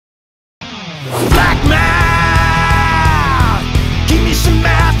Flack math! Give me some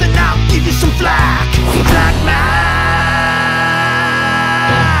math and I'll give you some flack. Flack math!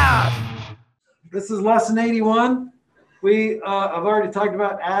 This is lesson 81. I've already talked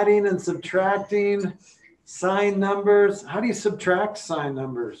about adding and subtracting sign numbers. How do you subtract sign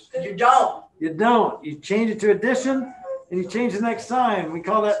numbers? You don't. You don't. You change it to addition and you change the next sign. We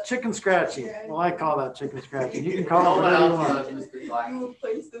call that chicken scratching. Well, I call that chicken scratching. You can call it whatever you want.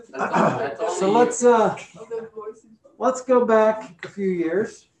 So let's go back a few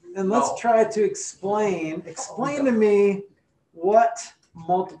years and let's try to explain to me what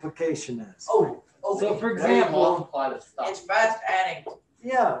multiplication is. So for example, It's fast adding.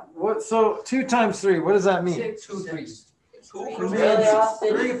 yeah, so 2 times 3, what does that mean? 2 3s. It means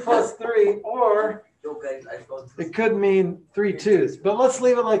 3 plus 3, or it could mean 3 2s. But let's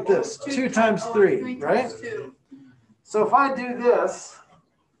leave it like this: 2 times 3, right? So if I do this,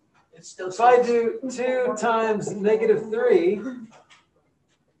 if I do 2 times negative 3,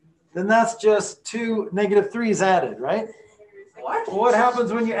 then that's just 2 negative 3s added, right? What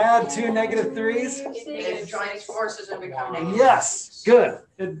happens when you add 2 negative 3s? It joins forces and becomes negative. Yes, good.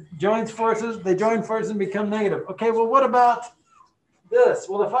 It joins forces. They join forces and become negative. Okay, well, what about this?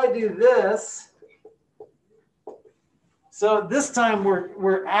 Well, if I do this, so this time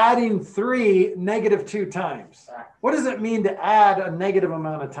we're adding 3 negative 2 times. What does it mean to add a negative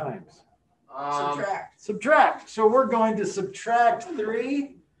amount of times? Subtract. Subtract. So we're going to subtract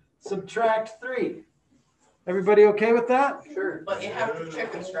 3, subtract 3. Everybody okay with that? Sure. But you have to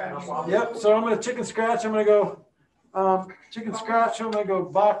chicken scratch. Yep. So I'm going to chicken scratch. I'm going to go chicken scratch. I'm going to go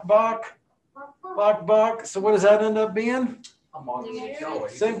bok, bok, bok, bok. So what does that end up being?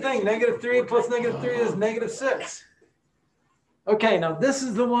 Same thing. Negative 3 plus negative 3 is negative 6. Okay. Now this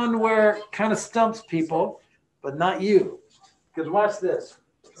is the one where it kind of stumps people, but not you. Because watch this.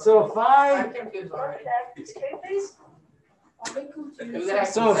 So if I'm confused already.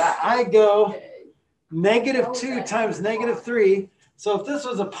 So if I go negative 2 times negative 3. So if this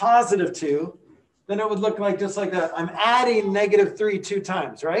was a positive 2, then it would look like just like that. I'm adding negative 3 2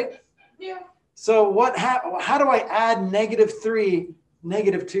 times, right? Yeah. So how do I add negative 3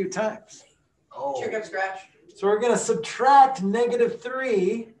 negative 2 times? Chicken scratch. So we're going to subtract negative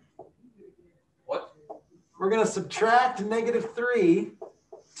 3. What? We're going to subtract negative 3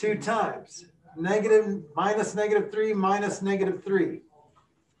 2 times. Negative minus negative 3 minus negative 3.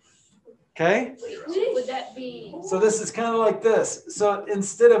 Okay? What would that be? So this is kind of like this. So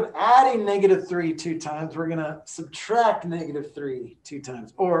instead of adding negative 3 2 times, we're going to subtract negative 3 2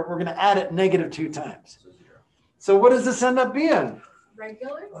 times. Or we're going to add it negative 2 times. So what does this end up being?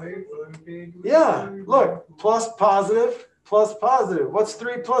 Regular? Yeah, look, plus positive, plus positive. What's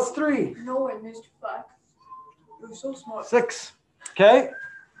 3 plus 3? No one, Mr. Flack. You're so smart. 6. Okay?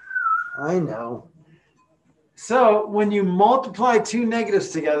 I know. So when you multiply 2 negatives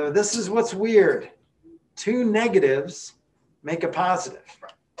together, this is what's weird. 2 negatives make a positive.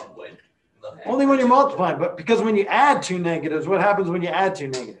 Only when you're multiplying, but because when you add 2 negatives, what happens when you add 2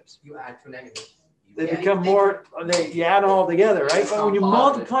 negatives? You add 2 negatives. They become more, you add them all together, right? But when you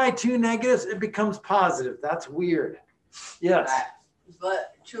multiply 2 negatives, it becomes positive. That's weird. Yes.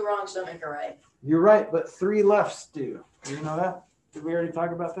 But 2 wrongs don't make a right. You're right, but 3 lefts do. Do you know that? Did we already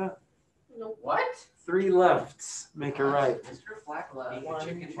talk about that? No. What? 3 lefts make a right. Mr. Flack left. Watch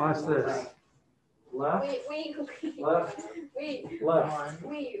this. Left, Wait, left, left.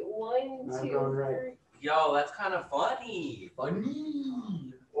 1, Now 2, going right. 3. Yo, that's kind of funny.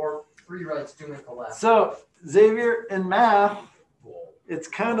 Funny. Or 3 rights do make a left. So, Xavier, in math, it's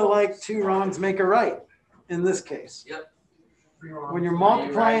kind of like 2 wrongs make a right in this case. Yep. When you're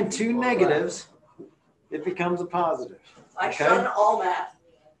multiplying 2 negatives, it becomes a positive. I've done all math.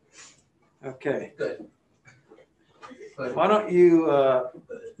 Okay. Good. Why don't you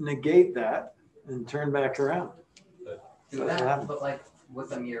negate that and turn back around? Do that, but like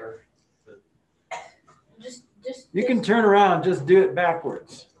with a mirror. Just. You can turn around, just do it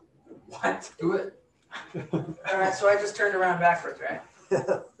backwards. What? Do it. All right, so I just turned around backwards, right?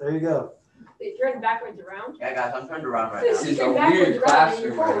 There you go. They turn backwards around. Yeah, guys, I'm turned around right This now. is a weird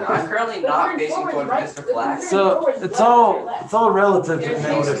classroom. I'm currently not facing towards Mr. Flack. So it's all relative to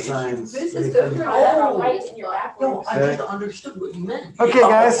negative signs. This is the right and you're backwards. I just understood what you meant. Okay,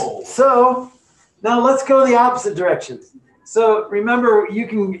 guys. So now let's go the opposite direction. So remember, you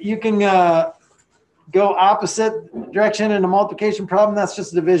can go opposite direction in a multiplication problem. That's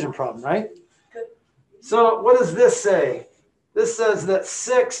just a division problem, right? So what does this say? This says that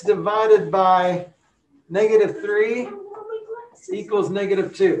 6 divided by -3 equals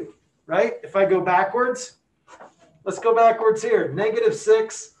 -2, right? If I go backwards, let's go backwards here.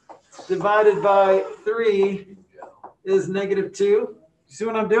 -6 divided by 3 is -2. You see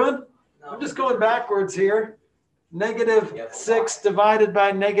what I'm doing? I'm just going backwards here. -6 divided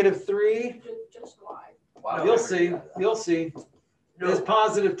by -3. Just why? You'll see. You'll see. Is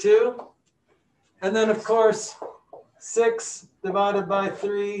 +2. And then, of course, 6 divided by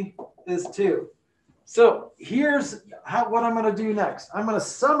 3 is 2. So here's what I'm going to do next. I'm going to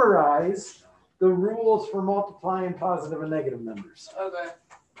summarize the rules for multiplying positive and negative numbers. Okay.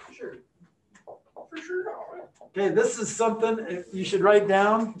 Sure. For sure. Okay, this is something you should write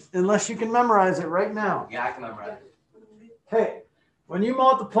down unless you can memorize it right now. Yeah, I can memorize it. Okay, when you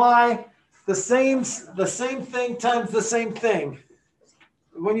multiply the same thing times the same thing,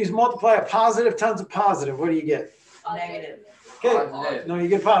 when you multiply a positive times a positive, what do you get? Negative. Okay, Positive. no, you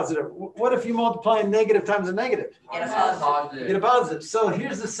get positive. What if you multiply a negative times a negative? Get a You positive. get a positive. So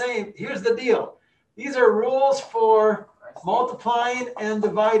here's the deal. These are rules for multiplying and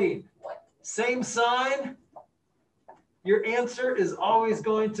dividing. Same sign, your answer is always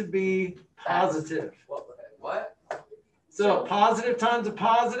going to be positive. What? So positive times a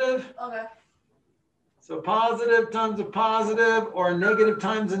positive. Okay. So positive times a positive or negative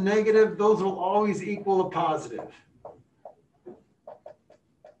times a negative, those will always equal a positive.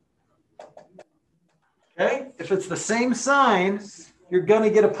 Okay? If it's the same sign, you're going to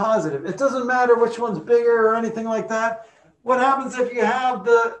get a positive. It doesn't matter which one's bigger or anything like that. What happens if you have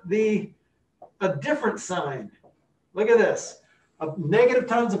a different sign? Look at this. A negative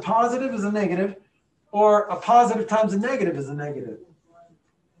times a positive is a negative, or a positive times a negative is a negative.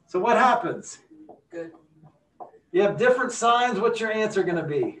 So what happens? Good. You have different signs. What's your answer going to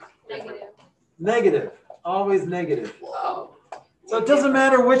be? Negative. Negative. Always negative. Whoa. So it doesn't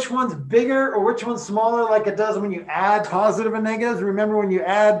matter which one's bigger or which one's smaller like it does when you add positive and negatives. Remember when you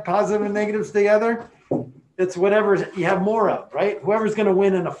add positive and negatives together? It's whatever you have more of, right? Whoever's going to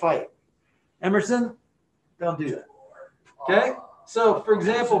win in a fight. Emerson, don't do that. Okay? So, for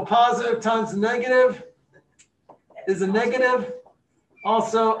example, positive times negative is a negative.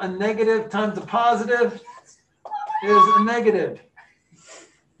 Also, a negative times a positive is a negative.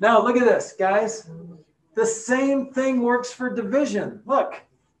 Now, look at this, guys. The same thing works for division. Look,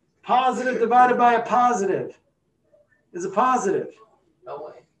 positive divided by a positive is a positive. No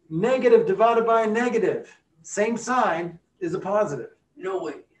way. Negative divided by a negative, same sign, is a positive. No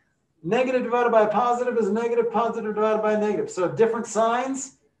way. Negative divided by a positive is a negative, positive divided by a negative. So different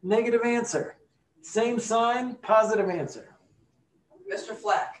signs, negative answer. Same sign, positive answer. Mr.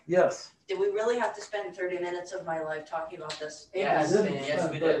 Flack, Yes. did we really have to spend 30 minutes of my life talking about this? Yes, It didn't yes,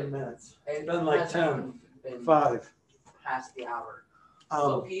 spend we 30 did. minutes. It's been like 10, 5. Past the hour.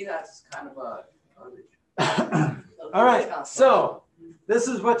 Um, P, that's kind of a garbage. All right, so this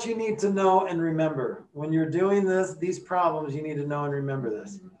is what you need to know and remember. When you're doing these problems, you need to know and remember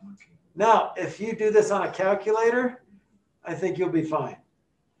this. Now, if you do this on a calculator, I think you'll be fine.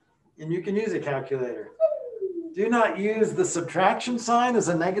 And you can use a calculator. Do not use the subtraction sign as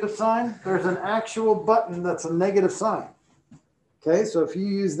a negative sign. There's an actual button that's a negative sign. Okay, so if you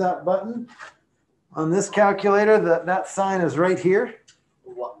use that button on this calculator, that sign is right here,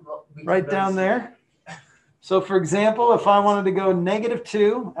 right down there. So for example, if I wanted to go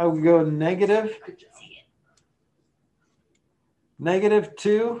 -2, I would go negative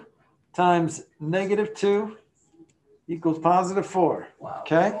 2 times -2 equals +4. Wow.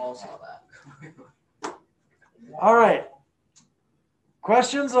 Okay. We all saw that. All right.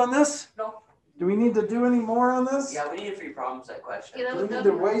 Questions on this? No. Do we need to do any more on this? Yeah, we need a free problem set question. Yeah, Do we need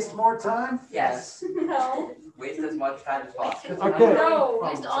to waste more time? Yes. No. Waste as much time as possible. Okay. No,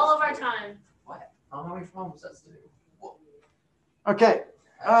 waste all of our time. How many problem sets do we? Okay.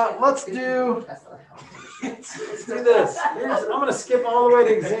 Let's do That's not how let's do this. I'm going to skip all the way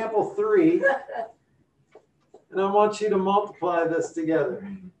to example 3. And I want you to multiply this together.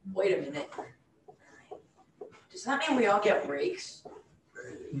 Wait a minute. Does that mean we all get breaks?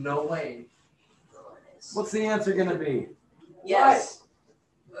 No way. What's the answer going to be? Yes.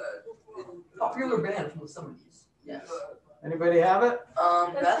 Popular band from the 70s. Yes. Anybody have it?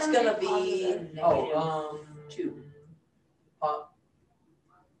 That's gonna be Oh, -2.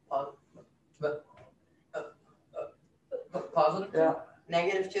 Positive? Yeah.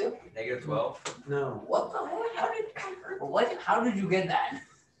 -2? -12. No. What the heck? How did I hurt? What? How did you get that?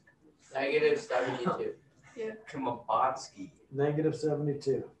 -72. Kamabotsky.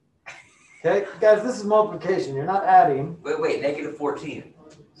 -72. Okay, guys, this is multiplication. You're not adding. Wait, -14.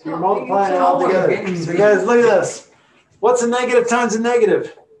 So you're multiplying it all Oh, together. okay. So guys, look at this. What's a negative times a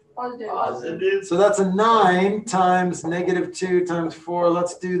negative? Positive. So that's a 9 times -2 times 4.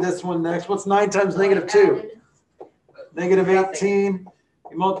 Let's do this one next. What's 9 times -2? -18.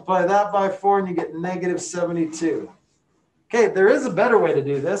 You multiply that by 4 and you get negative 72. Okay, there is a better way to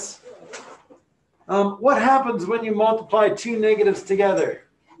do this. What happens when you multiply two negatives together?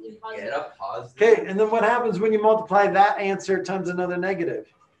 Get a positive. Okay, and then what happens when you multiply that answer times another negative?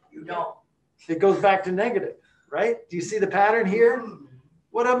 You don't. It goes back to negative, right? Do you see the pattern here?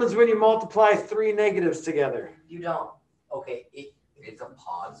 What happens when you multiply three negatives together? You don't. Okay, it's a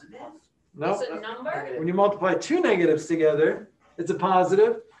positive? No. It's a number? When you multiply two negatives together, it's a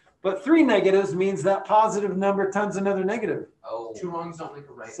positive, but three negatives means that positive number times another negative. Oh. Two wrongs don't make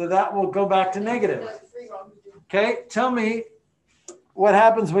a right. So that will go back to negative. No, three wrongs do. Okay, tell me what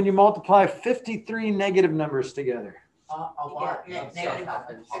happens when you multiply 53 negative numbers together. A lot You get of negative. stuff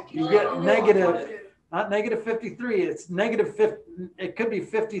happens. You get negative, not negative 53, it's negative 50, it could be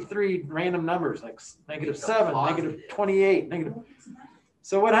 53 random numbers, like negative 7, negative 28, negative.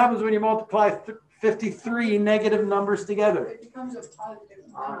 So what happens when you multiply 53 negative numbers together? It becomes a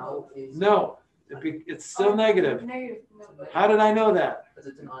positive. No, it's still negative. Negative. No. How did I know that?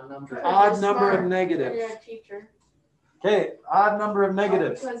 Because it's an odd number. Odd number of You're negatives. a teacher. Okay, odd number of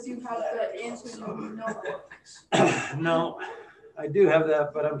negatives. Because you have the answers you know. No, I do have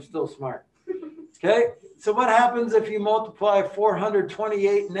that, but I'm still smart. Okay, so what happens if you multiply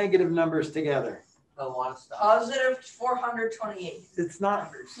 428 negative numbers together? A lot of stuff. Positive 428. It's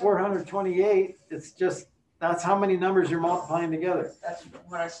not 428, it's just, that's how many numbers you're multiplying together. That's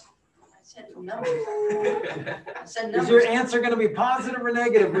what I said. Numbers. I said Is your numbers. answer going to be positive or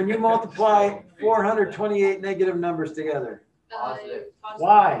negative when you multiply 428 negative numbers together? Positive.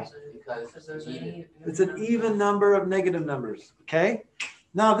 Why? Because there's any. It's an even number of negative numbers, okay?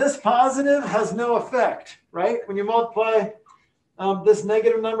 Now this positive has no effect, right? When you multiply this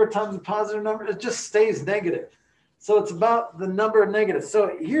negative number times the positive number, it just stays negative. So it's about the number of negatives.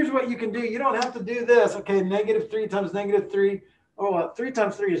 So here's what you can do. You don't have to do this. Okay, negative 3 times negative 3. Oh, well, 3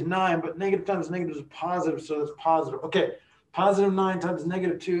 times 3 is 9, but negative times negative is positive, so that's positive. Okay, positive 9 times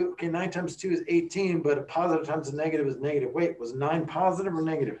negative 2. Okay, 9 times 2 is 18, but a positive times a negative is negative. Wait, was 9 positive or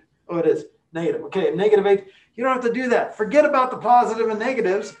negative? Oh, it is negative. Okay, negative 8. You don't have to do that. Forget about the positive and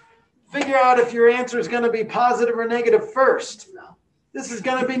negatives. Figure out if your answer is going to be positive or negative first. No. This is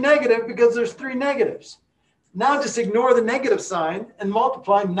going to be negative because there's 3 negatives. Now just ignore the negative sign and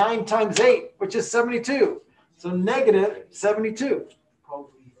multiply 9 times 8, which is 72. So negative 72. All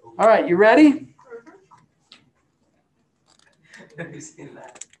right, you ready? Have you seen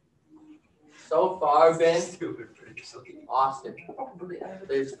that? So far, Ben, Stupid. Austin.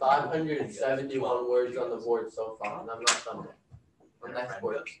 There's 571 words on the board so far, and I'm not done yet. The next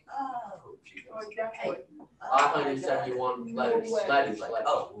word. Oh. Oh, exactly. 571 letters. Letters.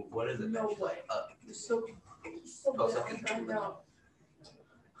 Oh, what is it? No way. You're so Oh, so- I know.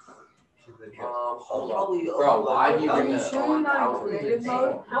 Hold on. Bro, why do you Are bring you that sure you're on not in out? creative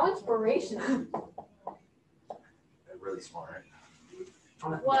mode? How inspirational. They're really smart.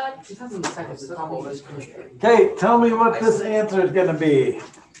 What? It doesn't look like it's a combo. Okay, tell me what this answer is going to be.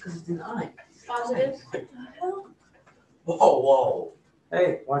 Because it's an I. Positive? Whoa.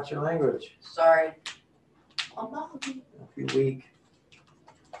 Hey, watch your language. Sorry. Don't be weak.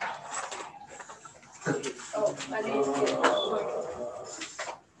 Oh, I need to get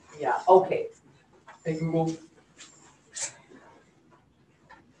Yeah, okay. Hey, Google.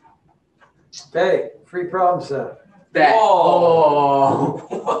 Okay, free problem set. Bet. Whoa.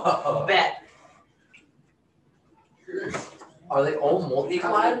 Oh. Bet. Are they all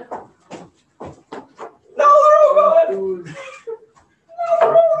multiplied?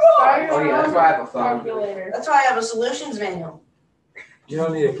 Oh yeah, that's why I have a phone. calculator. That's why I have a solutions manual. You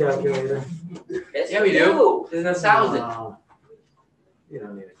don't need a calculator. Yeah, we do. There's a thousand. No. You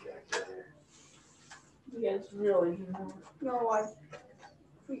don't need a calculator. You guys really do not. No, I.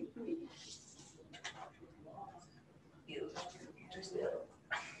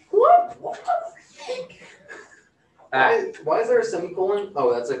 What? What the heck? Why is there a semicolon?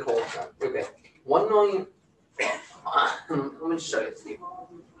 Oh, that's a colon. Okay. 1 million. Let me show you, Steve.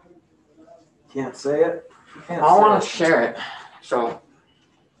 Can't say it. You can't I say want it. to share it. So,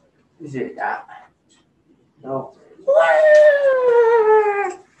 is it that? No.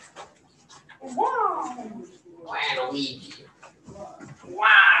 Waluigi.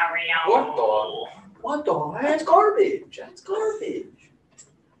 Wario. What the? That's garbage. That's garbage.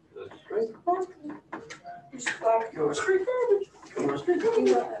 You're straight garbage. You're straight garbage. You're straight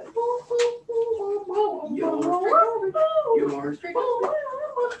garbage.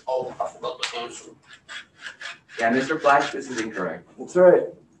 Oh, I forgot the answer. Yeah, Mr. Flack, this is incorrect. That's right.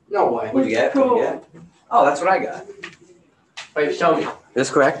 No way. What'd you get? What'd you get? Oh, that's what I got. Wait, show me. Is this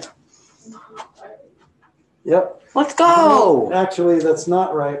correct? Yep. Let's go. No, actually, that's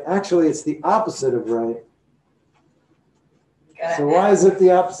not right. Actually, it's the opposite of right. So why is it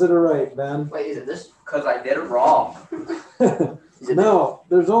the opposite of right, Ben? Wait, is it this? Because I did it wrong. No,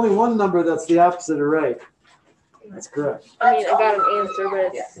 there's only one number that's the opposite of right. That's correct. I mean, I got an answer,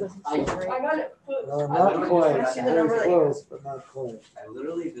 but it's I got it. Not quite. I see the Very number that you- close, but not quite. I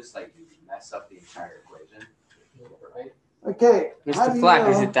literally just like mess up the entire equation. Okay. How do Mr. you Flack,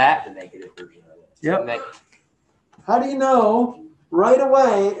 is know- it that? The negative version of it. Yep. How do you know right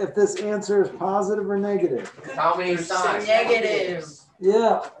away if this answer is positive or negative? How many It's times? negative.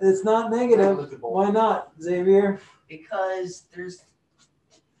 Yeah, it's not negative. Why not, Xavier? Because there's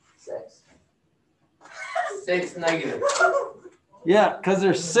 6. 6 negative. Yeah, because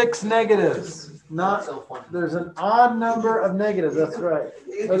there's 6 negatives. Not so funny. there's an odd number of negatives. That's right.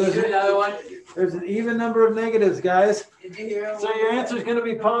 Or There's another one. there's an even number of negatives, guys. Did you hear? So your answer is going to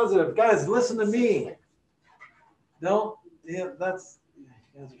be positive, guys. Listen to me. Don't. Yeah, that's. You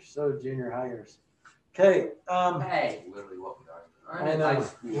guys are so junior hires. Okay. Hey. Literally what we are. I know.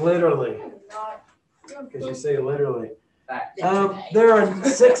 Literally, because you say literally. Fact. There are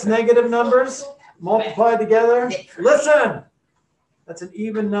 6 negative numbers multiplied together. Listen. That's an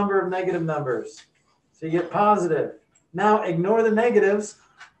even number of negative numbers. So you get positive. Now ignore the negatives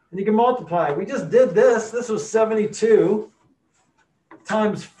and you can multiply. We just did this. This was 72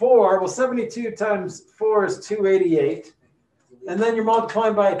 times 4. Well, 72 times 4 is 288. And then you're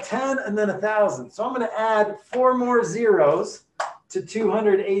multiplying by 10 and then 1,000. So I'm going to add 4 more zeros to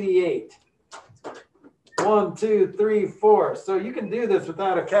 288. 1, 2, 3, 4. So you can do this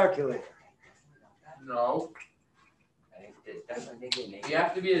without a calculator. No. You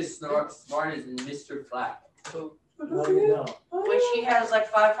have to be as smart as Mr. Flack. No, you don't. Which he has like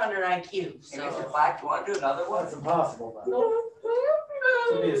 500 IQ. So, So Mr. Flack, you want to do another one? That's impossible. Though.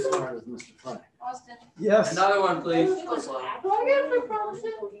 To be as smart as Mr. Flack. Austin. Yes. Another one, please.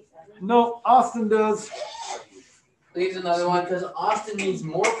 No, Austin does. Please, another one. Because Austin needs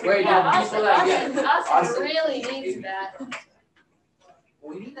more. Wait, no, people that get. Austin really needs that.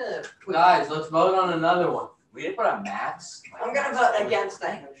 We need to. Guys, let's vote on another one. We didn't put on maths. I'm gonna vote against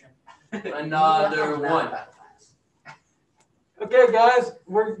that. Another one. Okay, guys,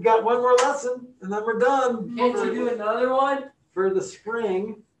 we've got one more lesson and then we're done. Can't you do another one? For the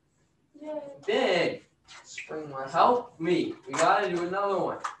spring. Big. Spring lesson. Help me. We gotta do another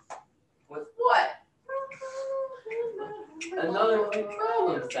one. With what? Another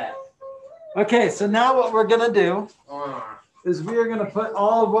problem set. Okay, so now what we're gonna do Uh, is we are gonna put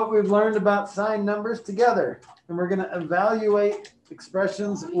all of what we've learned about sign numbers together. And we're gonna evaluate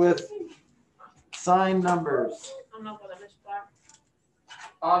expressions with sign numbers. I'm not gonna miss that.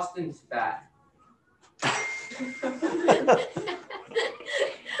 Austin's fat.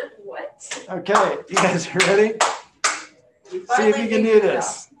 What? Okay, you guys are ready? See if you can do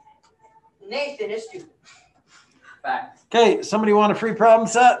this. Nathan is stupid. Fat. Okay, somebody want a free problem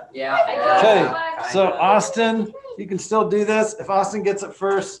set? Yeah. Okay, so Austin, you can still do this. If Austin gets it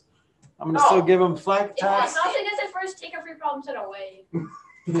first, I'm gonna still give him flag If tax. Austin gets it first, take a free problem set away.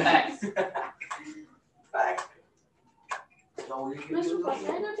 Facts. Fact. Mr. Flack,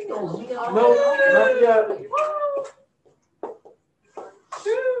 I don't think No, not yet.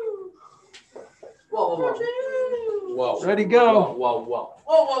 Whoa, whoa, whoa. Whoa. Ready, go. Whoa, whoa.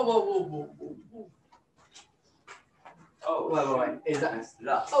 Whoa, whoa, whoa, whoa, whoa. Oh, Wait. Is that? messed it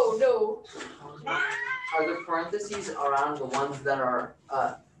up. Oh no. Are the parentheses around the ones that are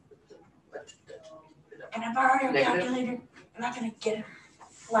Can I borrow your Negative? calculator? I'm not gonna get it.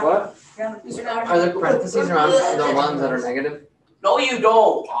 What? Are the parentheses around the ones that are negative? No, you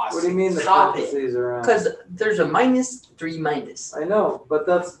don't. What do you mean the Stop it. parentheses around? Because there's a minus, 3 minus. I know, but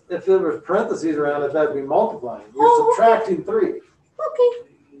that's, if there was parentheses around it, that'd be multiplying. You're subtracting 3. Okay.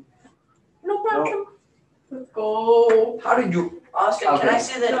 No problem. Let's go. How did you? Austin, Okay. can I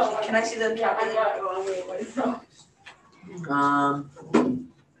see the calculator?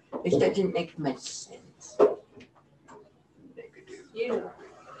 It doesn't make much sense. You.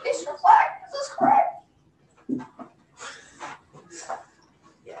 Mr. Flack, is this correct?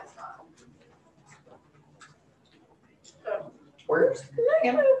 Yeah, it's not. Where's?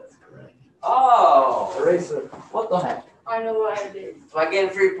 Oh, Erase it. What the heck? I know what I did. Do I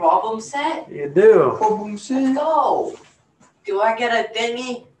get a free problem set? You do. Problem Let's set. go. Do I get a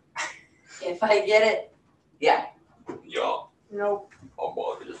thingy? If I get it? yeah. Nope.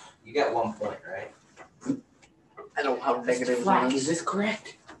 You get 1 point, right? I don't have negative Flack, ones. is this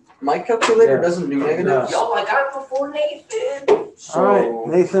correct? My calculator Yeah. doesn't do negatives. Yo, I got it before Nathan. All right,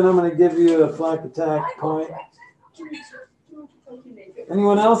 Nathan, I'm gonna give you a flag attack point.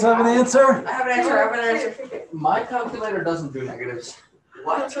 Anyone else have an answer? I have an answer. I have an answer. My calculator doesn't do negatives.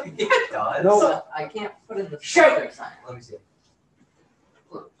 What? It does. Nope. So I can't put in the Shit. perfect sign. Let me see.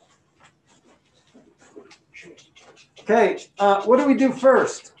 Okay, what do we do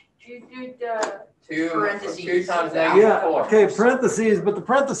first? You do the. 2 Parentheses. times Yeah, -4. okay, parentheses, but the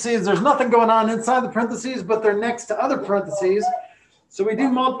parentheses, there's nothing going on inside the parentheses, but they're next to other parentheses. So we do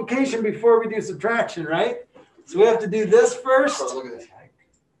multiplication before we do subtraction, right? So we have to do this first So look at this.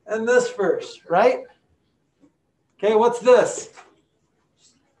 and this first, right? Okay, what's this?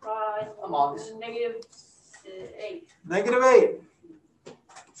 I'm on this. -8. -8.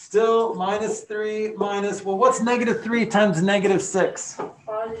 Still -3 minus, well, what's -3 times -6?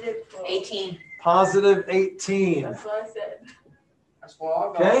 Positive 12. 18. Positive 18. That's what I said. That's what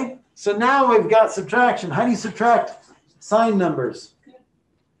I got. Okay, so now we've got subtraction. How do you subtract sign numbers?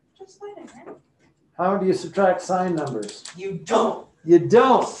 Just wait a minute. How do you subtract sign numbers? You don't. You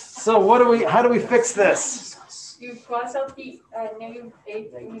don't. So how do we fix this? You cross out the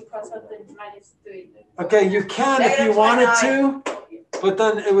 -8 and you cross out the -3. Okay, you can if you wanted to, but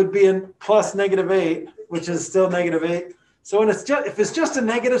then it would be in plus -8, which is still -8. So when if it's just a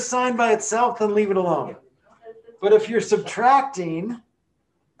negative sign by itself, then leave it alone. But if you're subtracting,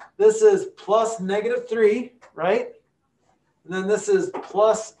 this is plus -3, right? And then this is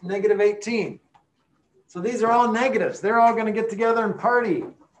plus -18. So these are all negatives. They're all going to get together and party.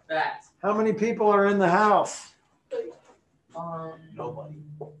 Facts. How many people are in the house? Nobody.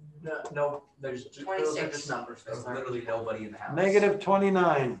 No, there's just, those are 26. just numbers. There's literally nobody in the house.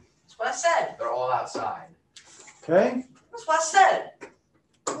 -29. That's what I said. They're all outside. Okay? That's what I said.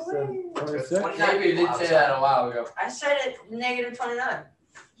 So 26. Maybe you did say that a while ago. I said it -29.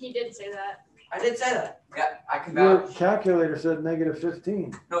 He did say that. I did say that. Yeah, I can Your vouch. calculator said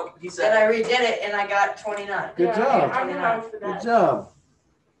 -15. No, he Then said. I redid it and I got 29. Good job. I can vouch for Good that. job.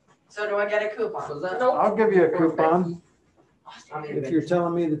 So do I get a coupon? Was that? I'll give you a coupon if you're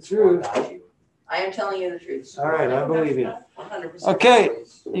telling me the truth. I am telling you the truth. All right, I believe you. 100%. Okay,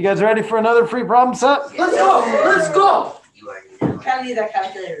 you guys ready for another free problem set? Let's go. Let's go. You already know. Kind of need that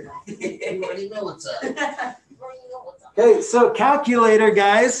calculator. You already know what's up. Okay, so calculator,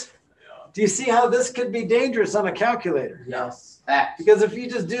 guys. Do you see how this could be dangerous on a calculator? Yes. Facts. Because if you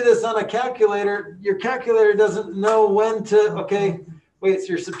just do this on a calculator, your calculator doesn't know when to, okay, wait, so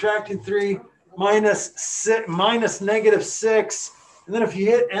you're subtracting 3 minus -6. And then if you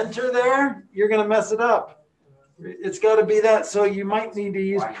hit enter there, you're going to mess it up. It's got to be that. So you might need to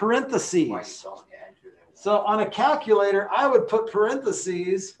use Why parentheses. don't you enter there? So on a calculator, I would put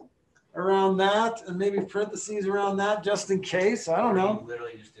parentheses around that and maybe parentheses around that just in case. I don't know. You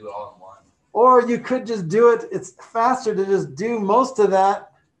literally just do it all in one. Or you could just do it. It's faster to just do most of that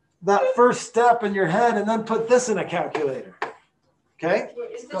first step in your head and then put this in a calculator. Okay?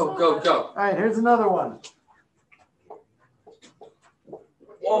 Is this Go, one go, on? go. All right, here's another one.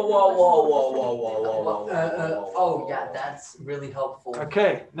 Whoa. Oh yeah, that's really helpful.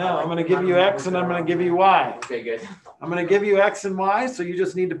 Okay, now I'm going to give you X and I'm going to give you Y. Okay, good. I'm going to give you X and Y, so you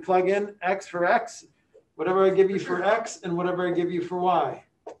just need to plug in X for X, whatever I give you for X and whatever I give you for Y.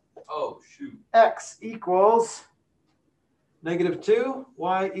 Oh, shoot. X equals -2,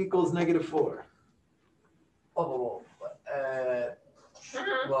 Y equals -4. Oh,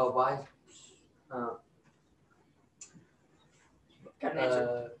 well, why? Got an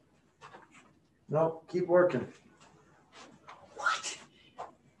answer. No, keep working.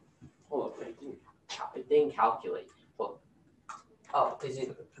 Hold on, it didn't calculate. Well, Oh, is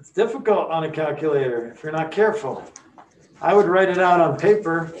it? It's difficult on a calculator if you're not careful. I would write it out on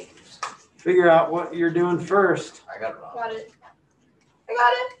paper, figure out what you're doing first. I got it wrong. Got it. I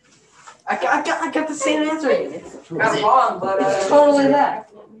got it. I got the same answer. Got it wrong, but It's totally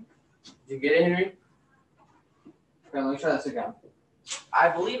that. did you get it, Henry? Okay, let me try this again. I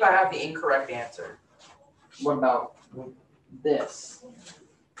believe I have the incorrect answer. What about this?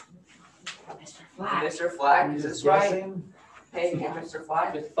 Mr. Flack. Mr. Flack, is this right? Guessing? Hey, Mr.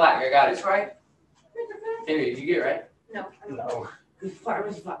 Flack. Mr. Flack, I got Is it. this right? Henry, did you get it right? No. No. Mr. Flack,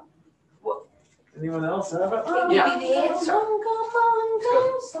 Mr. Flack. Anyone else have it? Yeah. Give me the answer.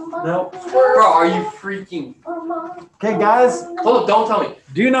 No. Bro, are you freaking? Okay, guys, Hold up, don't tell me.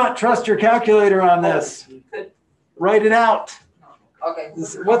 do not trust your calculator on this. Write it out. Okay.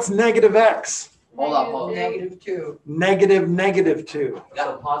 What's -X? Hold up, hold up. -2. -2, Got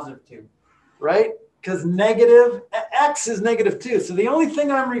a +2. right? Because X is -2. So the only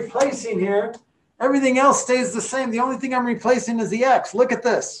thing I'm replacing here, everything else stays the same. The only thing I'm replacing is the X. Look at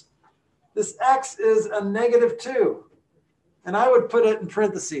this. This X is a -2. And I would put it in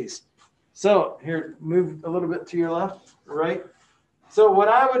parentheses. So here, move a little bit to your left, right? So what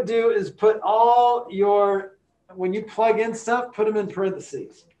I would do is put all your, when you plug in stuff, put them in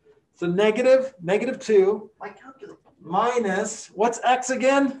parentheses. So negative 2 My calculator. minus, what's x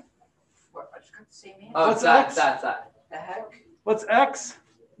again? What, I just got the same answer. Oh, What's that, X? that. The heck? What's x?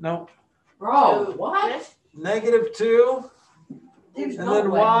 No, Bro, what? negative 2. There's And no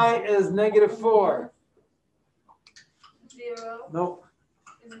then way. y is negative 4. 0. Nope.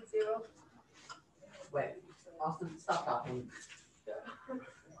 Is it 0? Wait, Austin, stop talking.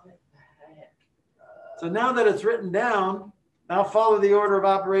 So now that it's written down, now follow the order of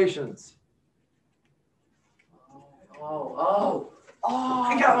operations. Oh.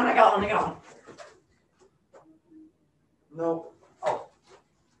 I got one. Nope.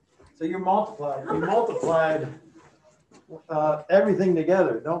 So you multiplied everything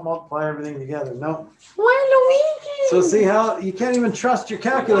together. Don't multiply everything together. No. Why, Luigi? So see how you can't even trust your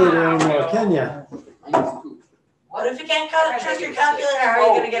calculator anymore, can you? What if you can't trust your calculator? How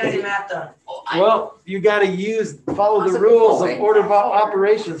are you gonna get any math done? Well, you got to follow the rules of order of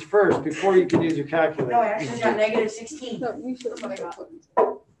operations first before you can use your No, I calculator. actually got negative 16. No, you should have got.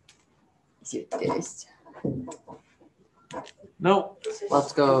 No,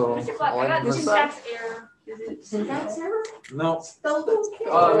 Let's go. Mr. Flack, I got syntax error. Is it Syntax error? no. Spelled okay.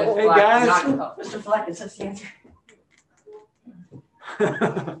 Oh, Mr. Hey, Black, guys. not- Mr. Flack, it says the answer.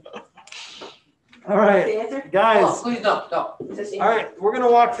 All right, The answer? guys. Oh, please no. It says the All answer. right, we're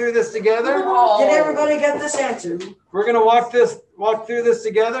gonna walk through this together. Did everybody get this answer? We're gonna walk through this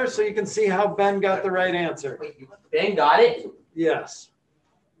together so you can see how Ben got the right answer. Wait, Ben got it? Yes.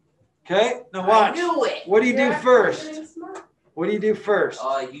 Okay, now I watch. knew it. What do you do You're first? actually smart. What do you do first?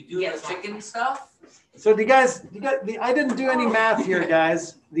 You do the chicken stuff? So I didn't do any math here,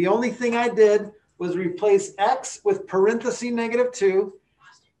 guys. The only thing I did was replace x with parenthesis negative 2.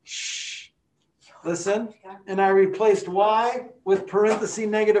 Shh. Listen. And I replaced y with parenthesis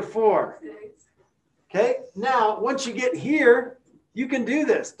negative 4. Okay. Now, once you get here, you can do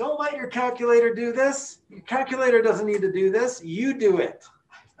this. Don't let your calculator do this. Your calculator doesn't need to do this. You do it.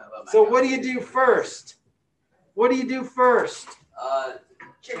 So what do you do first? What do you do first?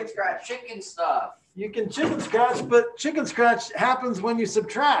 Chicken scratch. Chicken stuff. You can chicken scratch, but chicken scratch happens when you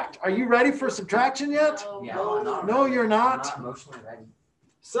subtract. Are you ready for subtraction yet? Yeah, I'm not. No, you're I'm not. not emotionally ready.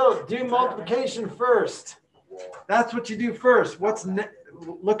 So do multiplication first. That's what you do first.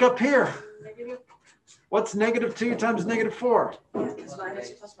 Look up here. Negative. What's negative 2 times negative 4? Plus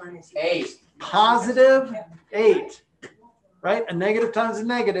minus. 8. Positive 8. Right? A negative times a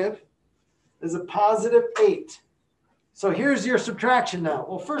negative is a positive 8. So here's your subtraction now.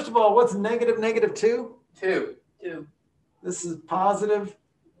 Well, first of all, what's negative 2? 2. This is positive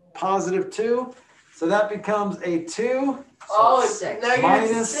 2. So that becomes a 2 Oh, it's Six. negative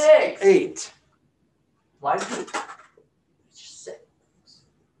minus 6. 8. Why did you? 6.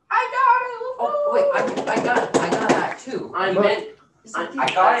 Oh, wait, I got that too. I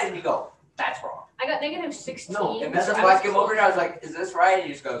got it and you go, that's wrong. I got negative 16. No, and Mr. Flack came over and I was like, is this right? And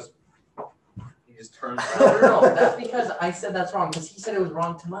he just goes, he just turns around. No, that's because I said that's wrong, because he said it was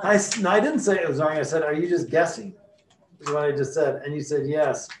wrong to mine. I didn't say it was wrong. I said, are you just guessing? Is what I just said. And you said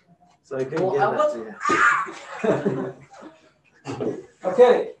yes. So I couldn't Well, give that to you.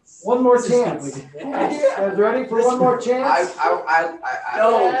 Okay, one more chance. You guys ready for one more chance? Yes. Now,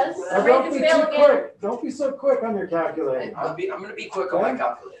 I'm don't ready be to fail too again. quick. Don't be so quick on your calculator. I'm gonna be quick on my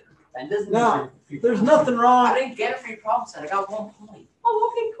calculator. Now, there's nothing wrong. I didn't get a free problem set. I got 1 point.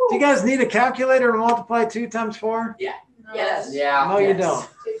 Oh, okay, cool. Do you guys need a calculator to multiply 2 times 4? Yes. Yeah. No, you don't.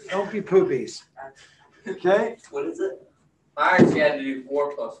 Don't be poopies. Okay? What is it? I actually had to do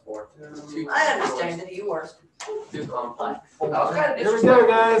 4 plus 4. I understand that you were. Too complex. I was kind of Here we go,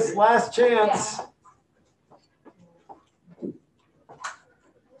 guys. Last chance.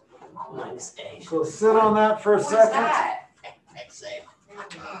 So sit on that for a What's second. that?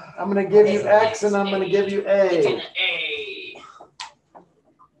 I'm going to give you X and I'm going to give you A.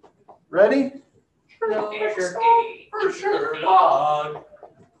 Ready? No, For sure, dog.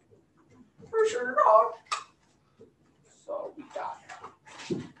 For sure, dog. So we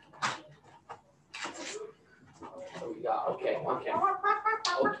got, okay.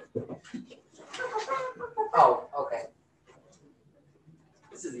 Oh, okay.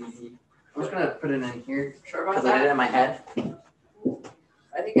 This is easy. I'm just gonna put it in here Sure about because I did it that? in my head.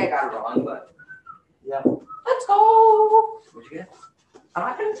 I think I got it wrong, but. Let's go. What'd you get? I'm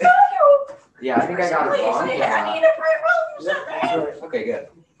not gonna tell you. Yeah, I think I got it wrong. I Yeah. need a free That's right. Okay, good.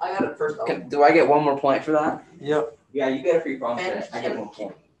 I got it first. Do I get one more point for that? Yep. Yeah, you get a free problem Ben, set. I get 1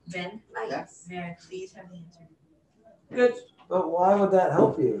 point. Ben, Yes. may I please have the answer? Good. But why would that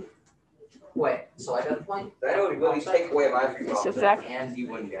help you? Wait, so I got a point? That would really take away my 3 So points. Flack. And you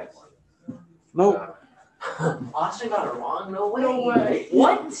wouldn't get one. Nope. Austin got it wrong? No way. No way.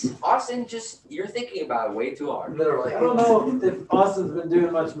 What? Austin, you're thinking about it way too hard. Literally. I don't know if Austin's been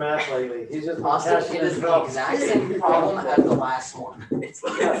doing much math lately. He's just been Austin cashing is his the belts. exact same problem as the last one. It's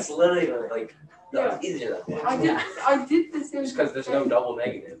literally like easier than I did the same. just because there's no double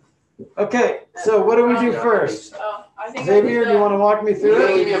negative. Okay, so what do we do first? Oh, I think Xavier, do you want to walk me through You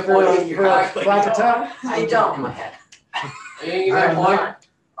it gave me a for point. a flack attack? I don't in my head.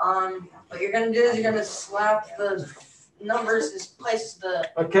 What you're gonna do is you're gonna slap the numbers as place the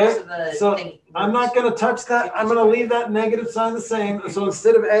Okay, of the so thing. I'm not going to touch that. I'm going to leave that negative sign the same. So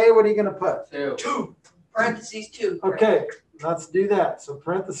instead of A, what are you going to put? 2. Parentheses 2. Okay, let's do that. So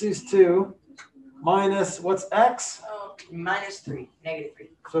parentheses 2 minus what's X? Oh, Minus 3. Negative 3.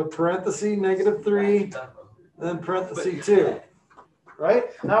 So parentheses negative 3, then parentheses 2. Right?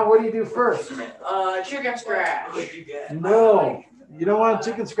 Now what do you do first? Chicken scratch. No, you don't want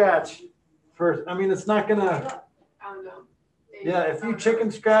chicken scratch first. I mean, it's not going to, I don't know. yeah, if you chicken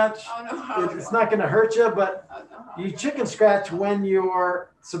scratch, I don't know how. it's not going to hurt you, but I don't know how. you chicken scratch when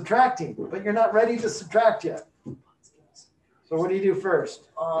you're subtracting, but you're not ready to subtract yet. So what do you do first?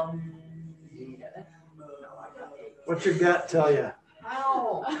 What's your gut tell you?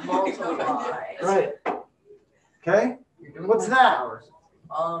 How? Multiply. Right. Okay. What's that?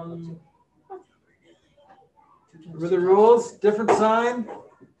 Remember the rules? Different sign.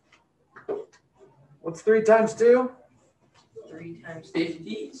 What's 3 times 2? 3 times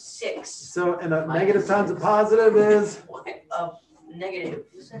 56. So, and a negative times a positive is Negative.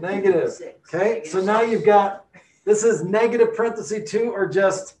 negative. 6. Okay. So now you've got, this is negative parenthesis 2 or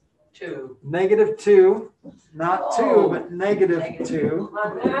just 2. negative 2, not 2, Oh. but negative Negative. 2.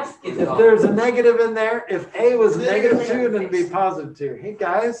 If If there's a negative in there, if A was negative 2, then it'd be positive 2. Hey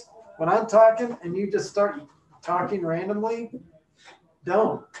guys, when I'm talking and you just start talking randomly,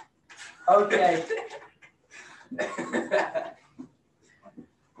 don't. Okay.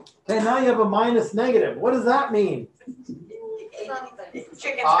 Okay, now you have a minus negative. What does that mean?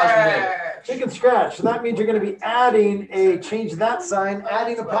 Chicken Positive. scratch. Chicken scratch. So that means you're going to be adding a, change that sign,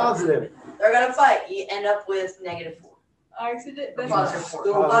 adding a positive. They're gonna fight. You end up with negative 4. I accident. That's, Positive 4.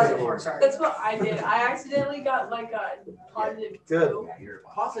 Still Positive positive. 4, sorry. that's what I did. I accidentally got like a positive Good. 2.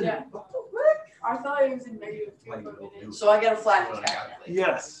 Yeah. I thought it was a negative 2 for a minute. So I get a flat attack.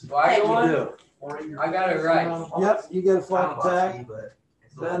 Yes. Do I You go on? do. I got it right. Yep, you get a flag attack.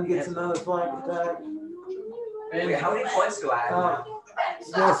 Ben gets another flag attack. Wait, how many points do I have?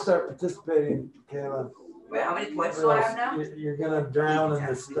 You gotta start participating, Caleb. Wait, how many points Or do I else have now? you're gonna drown in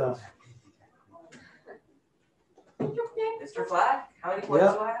this stuff. Mr. Flack, how many points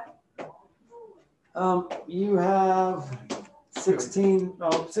Yep. do I have? You have 16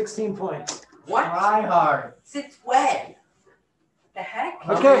 points. What? Try hard. Since when? The heck?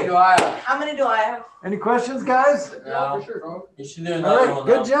 How Okay. many do I have? How many do I have? Any questions, guys? No. For sure, bro. You should do All another right, one.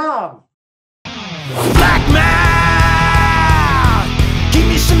 good though. job. Black man, give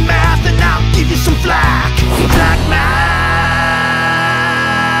me some math and I'll give you some flack.